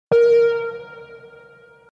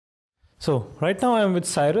So right now I'm with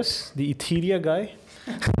Cyrus, the Etheria guy,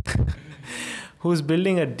 who's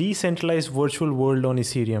building a decentralized virtual world on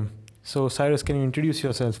Ethereum. So Cyrus, can you introduce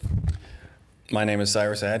yourself? My name is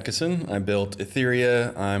Cyrus Adkisson. I built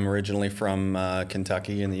Etheria. I'm originally from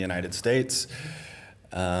Kentucky in the United States.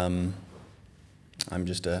 I'm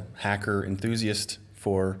just a hacker enthusiast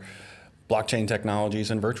for blockchain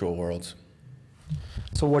technologies and virtual worlds.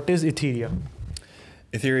 So what is Etheria?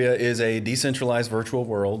 Etheria is a decentralized virtual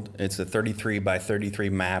world. It's a 33 by 33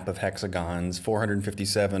 map of hexagons,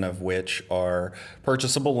 457 of which are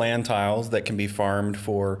purchasable land tiles that can be farmed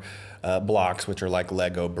for blocks, which are like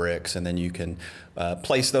Lego bricks, and then you can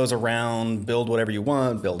place those around, build whatever you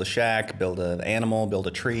want, build a shack, build an animal, build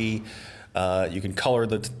a tree. You can color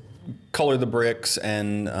the bricks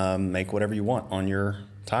and make whatever you want on your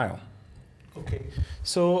tile. Okay.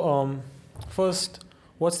 So first,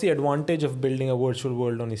 what's the advantage of building a virtual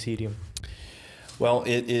world on Ethereum? Well,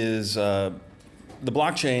 it is, the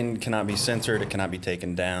blockchain cannot be censored, it cannot be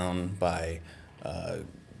taken down by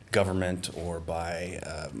government or by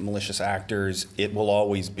malicious actors. It will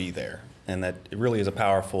always be there. And that it really is a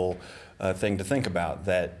powerful thing to think about,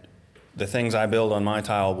 that the things I build on my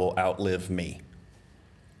tile will outlive me.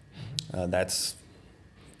 That's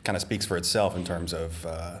kind of speaks for itself in terms of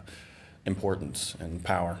importance and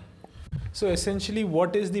power. So essentially,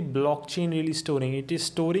 what is the blockchain really storing? It is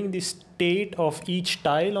storing the state of each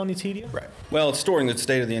tile on Ethereum? Right. Well, it's storing the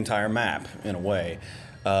state of the entire map, in a way.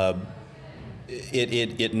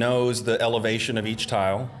 It knows the elevation of each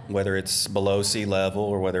tile, whether it's below sea level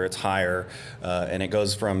or whether it's higher, and it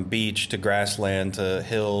goes from beach to grassland to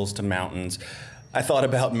hills to mountains. I thought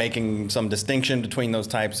about making some distinction between those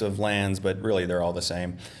types of lands, but really they're all the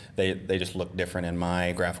same. They just look different in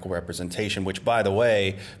my graphical representation, which, by the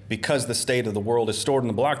way, because the state of the world is stored in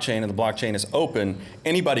the blockchain and the blockchain is open,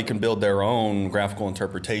 anybody can build their own graphical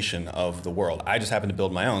interpretation of the world. I just happened to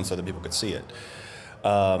build my own so that people could see it.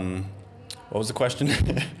 What was the question?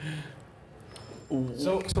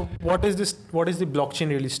 So what is this? What is the blockchain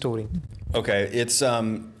really storing? Okay, it's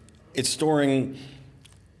storing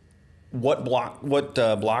what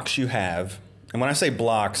blocks you have. And when I say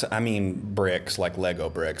blocks, I mean bricks, like Lego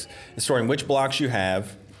bricks. It's storing which blocks you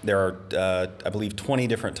have. There are, I believe, 20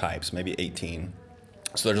 different types, maybe 18.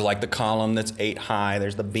 So there's like the column that's 8 high.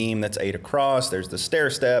 There's the beam that's 8 across. There's the stair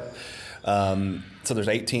step. So there's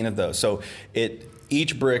 18 of those. So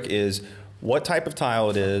each brick is what type of tile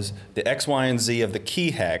it is, the X, Y, and Z of the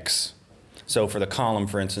key hex. So for the column,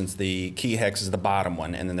 for instance, the key hex is the bottom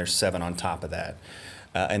one, and then there's 7 on top of that.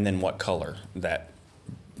 And then what color that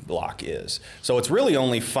block is. So it's really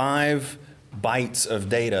only 5 bytes of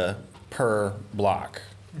data per block.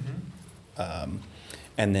 Mm-hmm.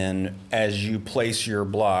 And then as you place your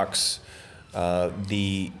blocks,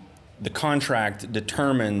 the contract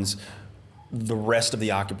determines the rest of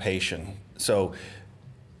the occupation. So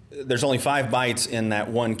there's only 5 bytes in that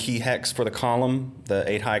one key hex for the column, the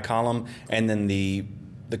 8 high column, and then the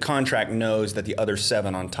contract knows that the other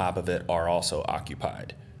 7 on top of it are also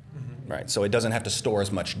occupied. Right, so it doesn't have to store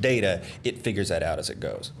as much data. It figures that out as it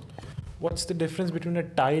goes. What's the difference between a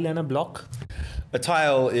tile and a block? A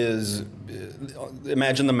tile is,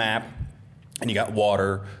 imagine the map, and you got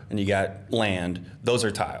water, and you got land. Those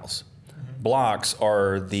are tiles. Mm-hmm. Blocks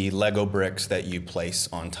are the Lego bricks that you place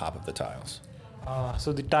on top of the tiles.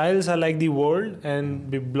 So the tiles are like the world,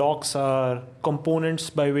 and the blocks are components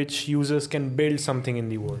by which users can build something in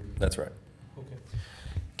the world. That's right.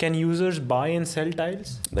 Can users buy and sell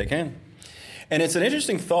tiles? They can. And it's an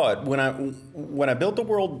interesting thought. When I built the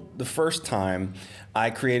world the first time, I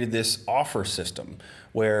created this offer system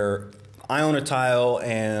where I own a tile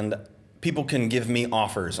and people can give me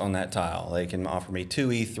offers on that tile. They can offer me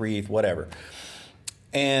 2 ETH, 3 ETH, whatever.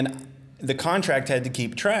 And the contract had to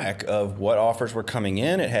keep track of what offers were coming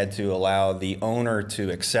in. It had to allow the owner to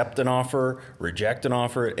accept an offer, reject an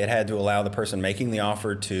offer. It had to allow the person making the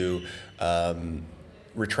offer to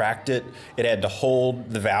retract it. It had to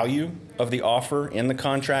hold the value of the offer in the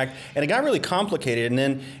contract. And it got really complicated. And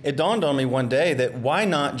then it dawned on me one day that why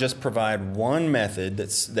not just provide one method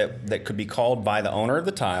that could be called by the owner of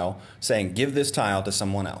the tile, saying, give this tile to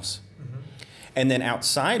someone else. Mm-hmm. And then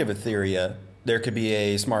outside of Etheria, there could be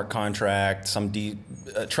a smart contract, some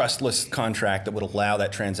trustless contract that would allow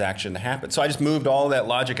that transaction to happen. So I just moved all that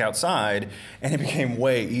logic outside, and it became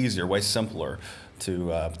way easier, way simpler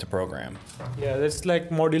to program. Yeah, that's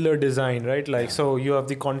like modular design, right? Like, so you have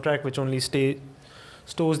the contract which only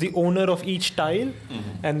stores the owner of each tile, mm-hmm.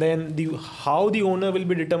 and then how the owner will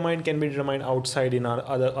be determined can be determined outside in our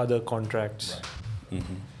other contracts. Right.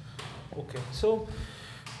 Mm-hmm. Okay,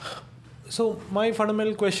 so my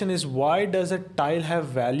fundamental question is, why does a tile have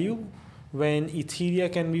value when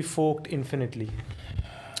Etheria can be forked infinitely?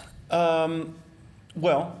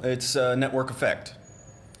 Well, it's a network effect.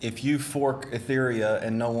 If you fork Etheria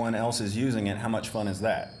and no one else is using it, how much fun is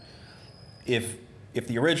that? If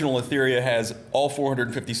the original Etheria has all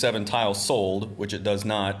 457 tiles sold, which it does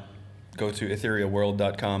not, go to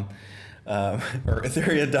ethereaworld.com or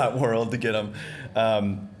etheria.world to get them,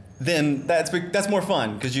 then that's more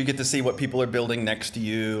fun because you get to see what people are building next to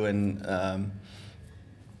you, and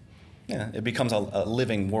yeah, it becomes a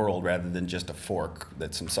living world rather than just a fork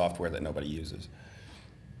that's some software that nobody uses.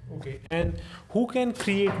 Okay. And who can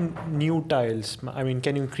create new tiles? I mean,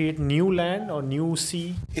 can you create new land or new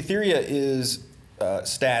sea? Etheria is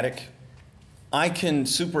static. I can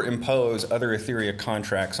superimpose other Etheria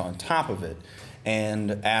contracts on top of it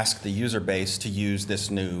and ask the user base to use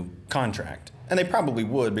this new contract. And they probably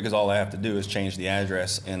would, because all I have to do is change the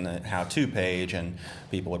address in the how-to page and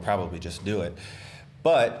people would probably just do it.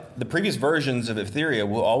 But the previous versions of Etheria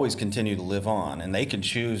will always continue to live on, and they can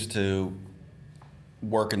choose to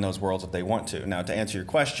work in those worlds if they want to. Now, to answer your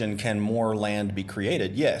question, can more land be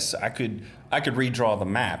created? Yes, I could redraw the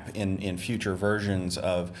map in future versions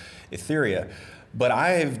of Etheria, but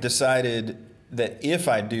I've decided that if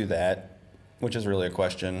I do that, which is really a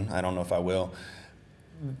question, I don't know if I will,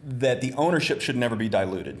 that the ownership should never be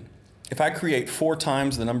diluted. If I create 4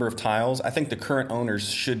 times the number of tiles, I think the current owners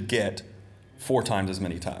should get 4 times as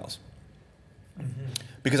many tiles. Mm-hmm.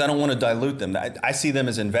 Because I don't want to dilute them. I see them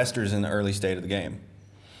as investors in the early state of the game.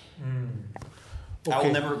 Okay. I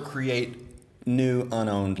will never create new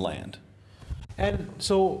unowned land. And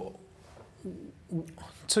so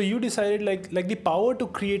you decided like the power to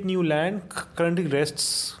create new land currently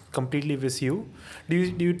rests completely with you. Do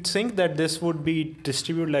you think that this would be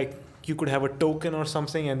distributed, like you could have a token or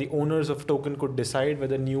something and the owners of token could decide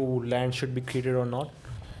whether new land should be created or not?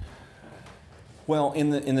 Well,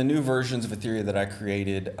 in the new versions of Etheria that I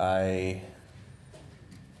created, I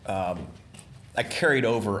carried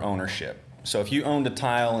over ownership. So if you owned a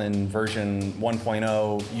tile in version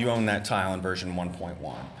 1.0, you own that tile in version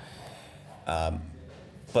 1.1.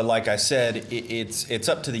 But like I said, it's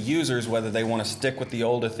up to the users whether they want to stick with the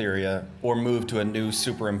old Etheria or move to a new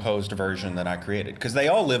superimposed version that I created. Because they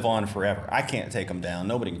all live on forever. I can't take them down.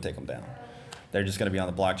 Nobody can take them down. They're just going to be on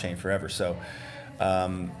the blockchain forever. So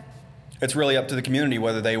it's really up to the community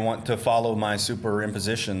whether they want to follow my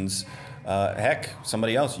superimpositions. Heck,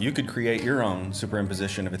 somebody else, you could create your own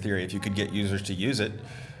superimposition of Etheria if you could get users to use it.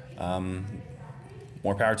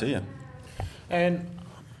 More power to you. And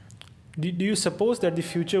do you suppose that the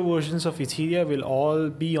future versions of Etheria will all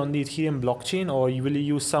be on the Ethereum blockchain, or will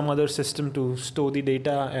you use some other system to store the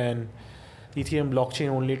data and the Ethereum blockchain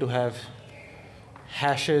only to have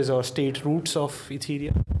hashes or state roots of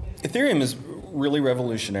Etheria? Ethereum is really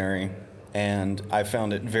revolutionary, and I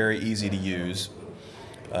found it very easy to use.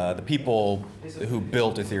 The people who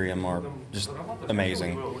built Ethereum are just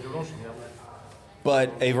amazing.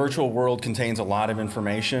 But a virtual world contains a lot of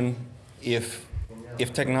information. If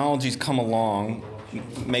technologies come along,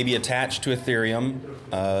 maybe attached to Ethereum,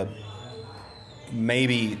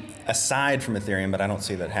 maybe aside from Ethereum, but I don't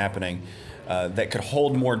see that happening, that could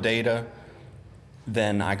hold more data,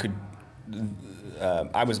 then I could.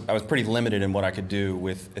 I was pretty limited in what I could do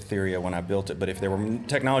with Etheria when I built it. But if there were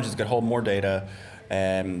technologies that could hold more data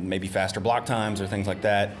and maybe faster block times or things like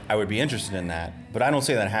that, I would be interested in that. But I don't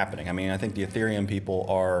see that happening. I mean, I think the Ethereum people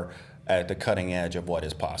are at the cutting edge of what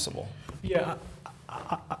is possible. Yeah,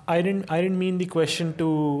 I didn't mean the question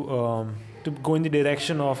to go in the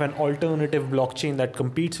direction of an alternative blockchain that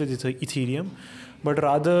competes with Ethereum, but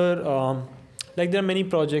rather like there are many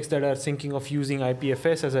projects that are thinking of using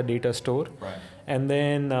IPFS as a data store, right, and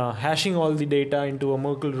then hashing all the data into a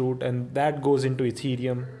Merkle root, and that goes into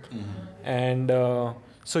Ethereum. Mm-hmm. And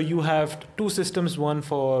so you have 2 systems, one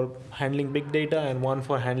for handling big data and one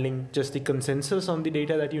for handling just the consensus on the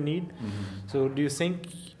data that you need. Mm-hmm. So do you think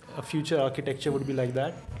a future architecture would be like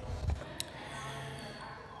that?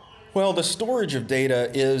 Well, the storage of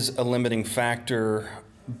data is a limiting factor,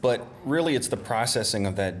 but really it's the processing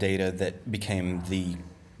of that data that became the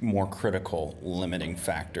more critical limiting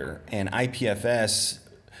factor. And IPFS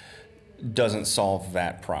doesn't solve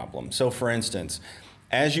that problem. So for instance,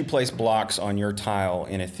 as you place blocks on your tile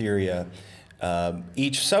in Etheria,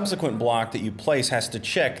 each subsequent block that you place has to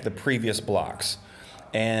check the previous blocks.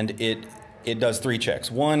 And it does 3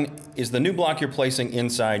 checks. 1, is the new block you're placing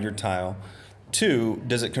inside your tile? 2,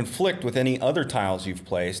 does it conflict with any other tiles you've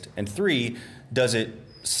placed? And 3, does it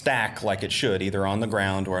stack like it should, either on the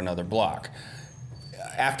ground or another block?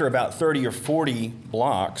 After about 30 or 40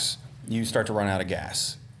 blocks, you start to run out of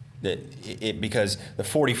gas. Because the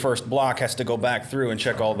 41st block has to go back through and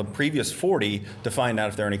check all the previous 40 to find out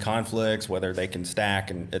if there are any conflicts, whether they can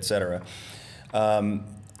stack, and et cetera.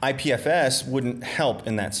 IPFS wouldn't help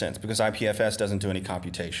in that sense because IPFS doesn't do any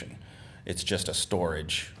computation. It's just a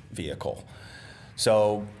storage vehicle.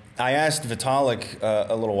 So I asked Vitalik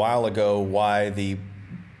a little while ago why the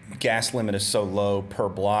gas limit is so low per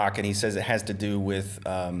block, and he says it has to do with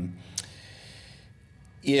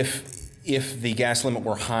if the gas limit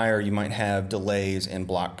were higher, you might have delays in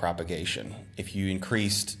block propagation. If you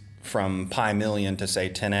increased from pi million to say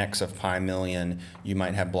 10x of pi million, you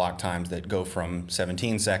might have block times that go from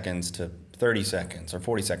 17 seconds to 30 seconds or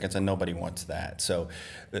 40 seconds, and nobody wants that. So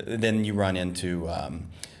then you run into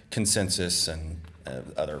consensus and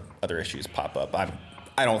other issues pop up.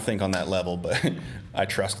 I don't think on that level, but I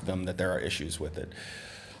trust them that there are issues with it.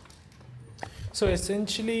 So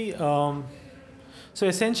essentially,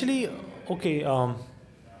 okay,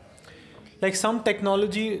 like some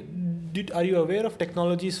technology, are you aware of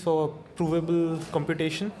technologies for provable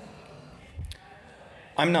computation?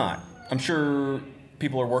 I'm not. I'm sure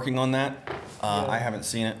people are working on that. Yeah. I haven't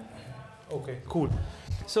seen it. Okay, cool.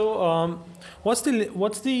 So what's the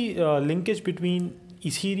linkage between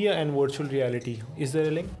Etheria and virtual reality? Is there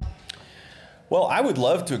a link? Well, I would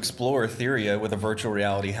love to explore Etheria with a virtual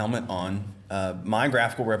reality helmet on. My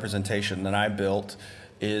graphical representation that I built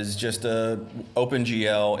is just a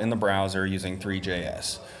OpenGL in the browser using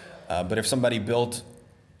Three.js. But if somebody built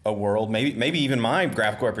a world, maybe even my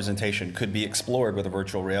graphical representation could be explored with a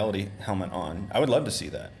virtual reality helmet on. I would love to see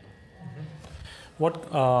that.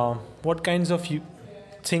 What kinds of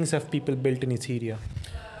things have people built in Etheria?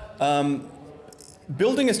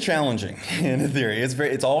 Building is challenging in Etheria.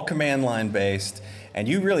 It's all command line based, and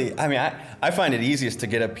you really, I find it easiest to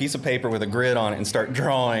get a piece of paper with a grid on it and start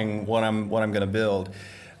drawing what I'm going to build.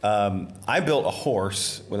 I built a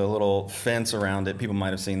horse with a little fence around it. People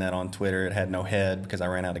might have seen that on Twitter. It had no head because I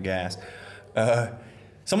ran out of gas.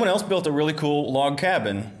 Someone else built a really cool log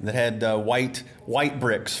cabin that had white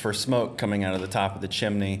bricks for smoke coming out of the top of the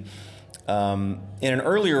chimney. In an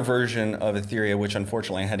earlier version of Etheria, which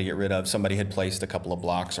unfortunately I had to get rid of, somebody had placed a couple of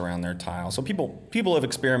blocks around their tile. So people have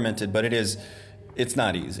experimented, but it's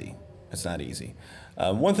not easy. It's not easy.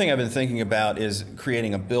 One thing I've been thinking about is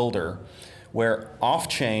creating a builder where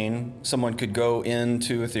off-chain someone could go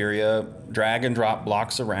into Etheria, drag and drop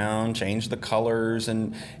blocks around, change the colors,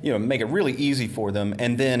 and make it really easy for them.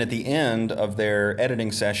 And then at the end of their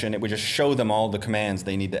editing session, it would just show them all the commands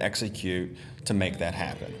they need to execute to make that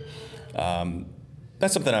happen.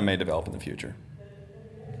 That's something I may develop in the future.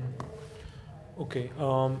 Okay.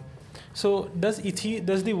 So does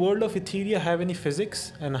the world of Etheria have any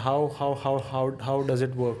physics, and how does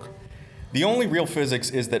it work? The only real physics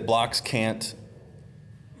is that blocks can't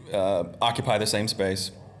occupy the same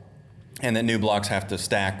space, and that new blocks have to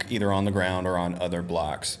stack either on the ground or on other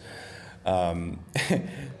blocks. I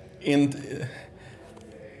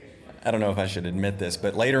don't know if I should admit this,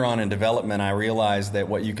 but later on in development, I realized that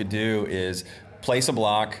what you could do is place a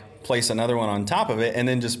block, place another one on top of it, and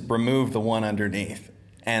then just remove the one underneath.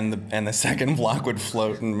 And the second block would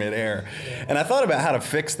float in midair. And I thought about how to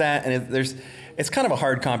fix that, and it's kind of a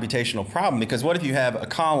hard computational problem, because what if you have a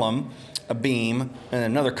column, a beam, and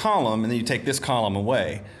another column, and then you take this column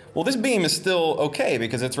away? Well, this beam is still okay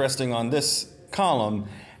because it's resting on this column.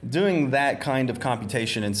 Doing that kind of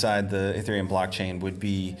computation inside the Ethereum blockchain would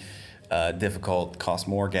be difficult, cost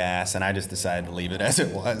more gas, and I just decided to leave it as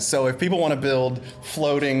it was. So if people want to build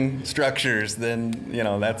floating structures, then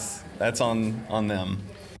that's on them.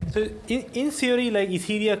 So in theory, like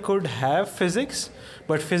Etheria could have physics,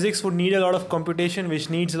 but physics would need a lot of computation, which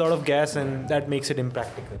needs a lot of gas, and that makes it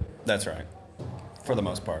impractical. That's right, for the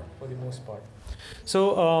most part. For the most part.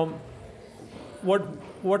 So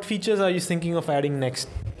what features are you thinking of adding next?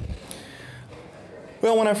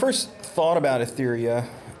 Well, when I first thought about Etheria,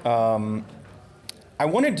 I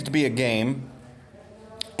wanted it to be a game,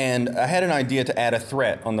 and I had an idea to add a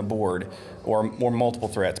threat on the board, or multiple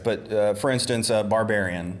threats. But for instance, a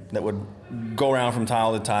barbarian that would go around from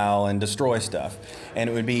tile to tile and destroy stuff. And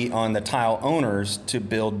it would be on the tile owners to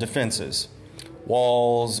build defenses,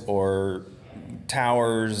 walls or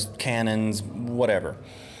towers, cannons, whatever.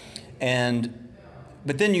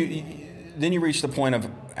 But then you reach the point of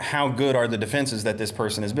how good are the defenses that this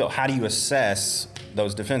person has built? How do you assess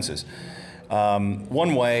those defenses?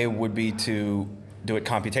 One way would be to do it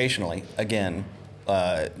computationally. Again,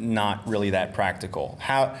 not really that practical.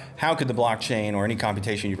 How could the blockchain or any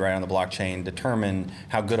computation you write on the blockchain determine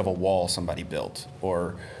how good of a wall somebody built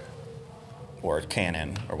or a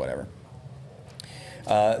cannon or whatever?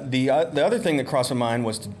 The other thing that crossed my mind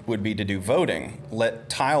would be to do voting. Let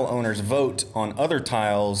tile owners vote on other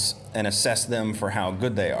tiles and assess them for how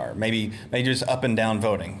good they are. Maybe just up and down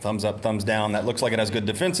voting. Thumbs up, thumbs down. That looks like it has good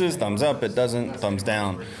defenses. Thumbs up, it doesn't. Thumbs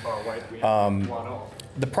down.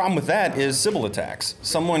 The problem with that is Sybil attacks.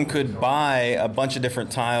 Someone could buy a bunch of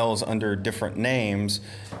different tiles under different names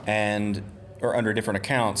or under different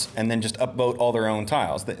accounts, and then just upvote all their own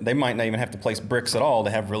tiles. They might not even have to place bricks at all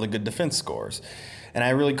to have really good defense scores. And I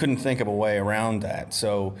really couldn't think of a way around that.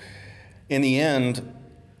 So in the end,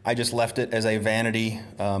 I just left it as a vanity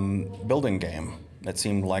building game. That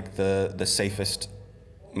seemed like the safest,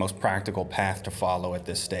 most practical path to follow at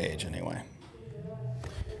this stage anyway.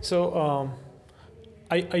 So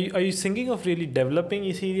are you thinking of really developing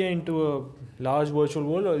Etheria into a large virtual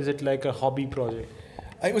world, or is it like a hobby project?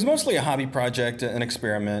 It was mostly a hobby project, an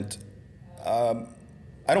experiment. I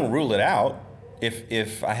don't rule it out.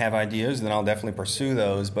 If I have ideas, then I'll definitely pursue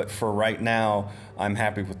those. But for right now, I'm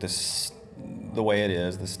happy with the way it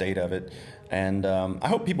is, the state of it. And I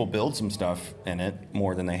hope people build some stuff in it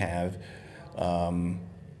more than they have.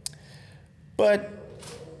 But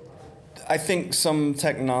I think some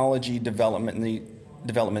technology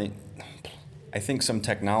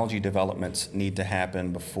developments need to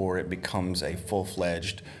happen before it becomes a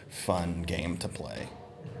full-fledged, fun game to play.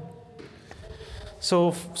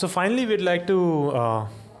 So finally, we'd like to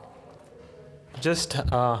just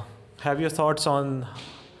have your thoughts on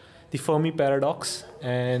the Fermi Paradox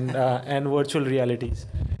and virtual realities.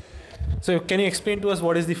 So can you explain to us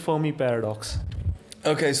what is the Fermi Paradox?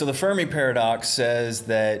 Okay, so the Fermi Paradox says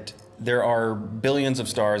that there are billions of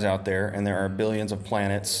stars out there, and there are billions of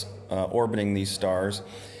planets orbiting these stars,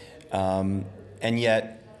 and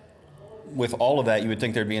yet with all of that you would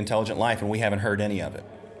think there'd be intelligent life, and we haven't heard any of it.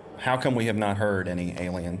 How come we have not heard any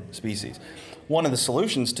alien species? One of the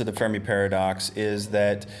solutions to the Fermi Paradox is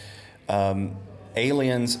that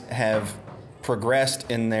aliens have progressed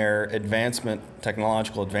in their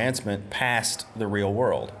technological advancement past the real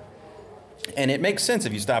world. And it makes sense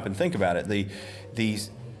if you stop and think about it. The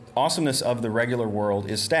awesomeness of the regular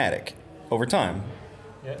world is static over time.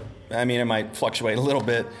 Yeah. I mean, it might fluctuate a little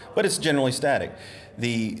bit, but it's generally static.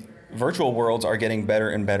 The virtual worlds are getting better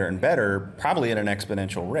and better and better, probably at an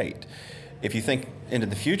exponential rate. If you think into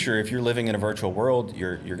the future, if you're living in a virtual world,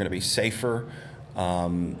 you're going to be safer.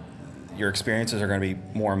 Your experiences are going to be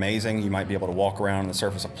more amazing. You might be able to walk around on the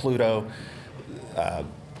surface of Pluto.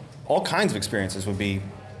 All kinds of experiences would be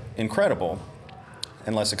incredible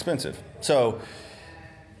and less expensive. So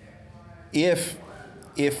if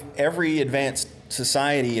every advanced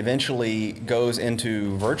society eventually goes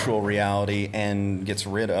into virtual reality and gets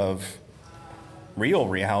rid of real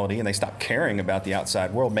reality and they stop caring about the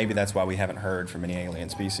outside world, maybe that's why we haven't heard from any alien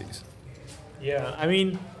species. Yeah, I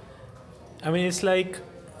mean it's like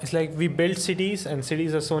we build cities, and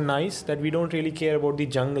cities are so nice that we don't really care about the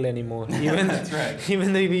jungle anymore. Even that's right.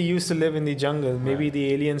 Even though we used to live in the jungle, maybe right.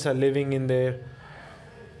 The aliens are living in their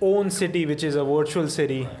own city, which is a virtual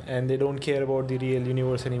city, and they don't care about the real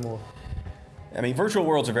universe anymore. I mean, virtual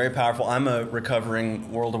worlds are very powerful. I'm a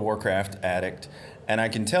recovering World of Warcraft addict, and I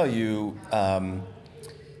can tell you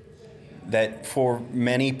that for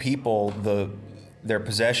many people, their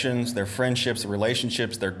possessions, their friendships, their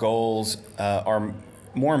relationships, their goals are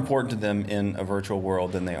more important to them in a virtual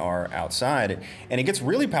world than they are outside. And it gets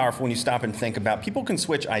really powerful when you stop and think about people can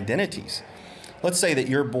switch identities. Let's say that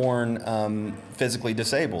you're born physically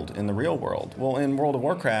disabled in the real world. Well, in World of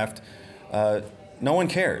Warcraft, no one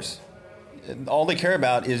cares. All they care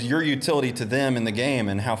about is your utility to them in the game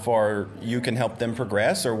and how far you can help them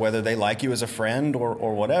progress, or whether they like you as a friend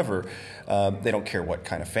or whatever. They don't care what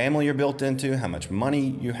kind of family you're built into, how much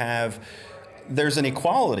money you have. There's an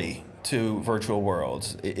equality to virtual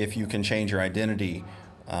worlds if you can change your identity.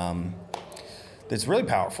 That's really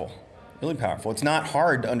powerful, really powerful. It's not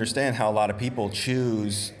hard to understand how a lot of people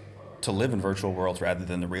choose to live in virtual worlds rather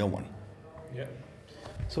than the real one. Yeah.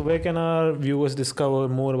 So where can our viewers discover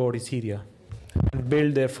more about Etheria and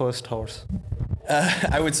build their first house?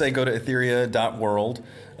 I would say go to etheria.world.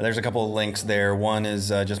 There's a couple of links there. One is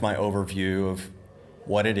just my overview of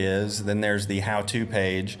what it is. Then there's the how-to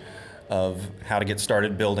page of how to get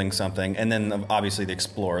started building something. And then obviously the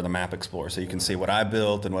Explorer, the Map Explorer, so you can see what I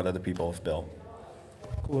built and what other people have built.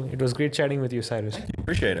 Cool. It was great chatting with you, Cyrus. Thank you.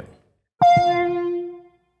 Appreciate it.